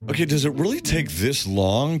Okay, does it really take this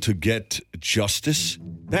long to get justice?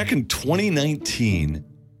 Back in 2019,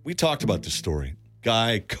 we talked about this story.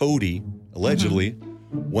 Guy, Cody, allegedly,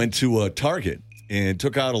 went to a Target and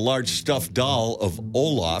took out a large stuffed doll of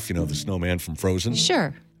Olaf, the snowman from Frozen.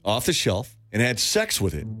 Sure. Off the shelf and had sex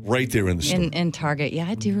with it right there in the store. In Target. Yeah,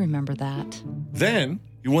 I do remember that. Then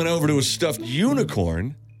he went over to a stuffed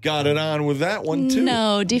unicorn, got it on with that one too.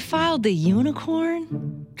 No, defiled the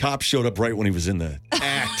unicorn? Cops showed up right when he was in the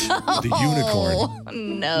act with the unicorn. Oh,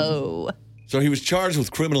 no. So he was charged with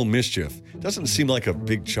criminal mischief. Doesn't seem like a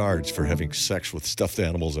big charge for having sex with stuffed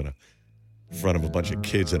animals in front of a bunch of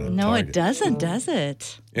kids at a No, Target. it doesn't, does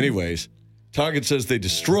it? Anyways, Target says they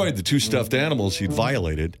destroyed the 2 stuffed animals he'd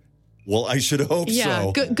violated. Well, I should hope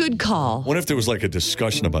so. Yeah, good call. What if there was like a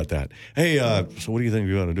discussion about that? Hey, so what do you think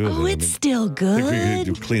we ought to do with it? Oh, it's still good. Think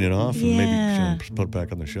we could clean it off and Yeah. maybe put it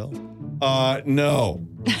back on the shelf? No.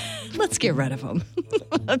 Let's get rid of them.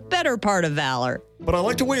 A better part of valor. But I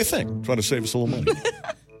like the way you think. Trying to save us a little money.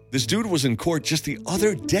 This dude was in court just the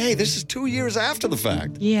other day. This is 2 years after the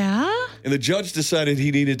fact. Yeah? And the judge decided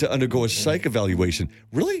he needed to undergo a psych evaluation.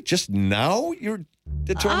 Really? Just now you're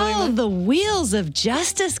determining that? The wheels of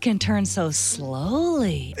justice can turn so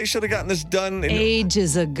slowly. They should have gotten this done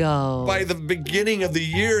Ages ago. by the beginning of the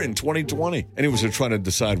year in 2020. Anyways, they're trying to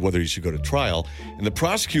decide whether he should go to trial. And the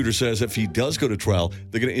prosecutor says if he does go to trial,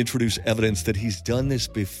 they're going to introduce evidence that he's done this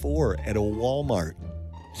before at a Walmart.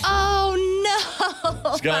 Oh,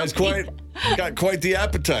 no. This guy's got quite the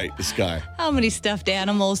appetite, this guy. How many stuffed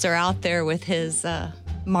animals are out there with his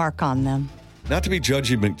mark on them? Not to be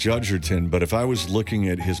judgy McJudgerton, but if I was looking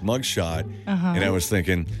at his mugshot and I was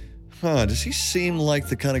thinking, does he seem like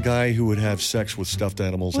the kind of guy who would have sex with stuffed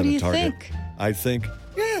animals What at do a you Target? think? I think,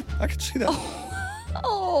 yeah, I could see that.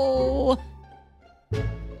 Oh.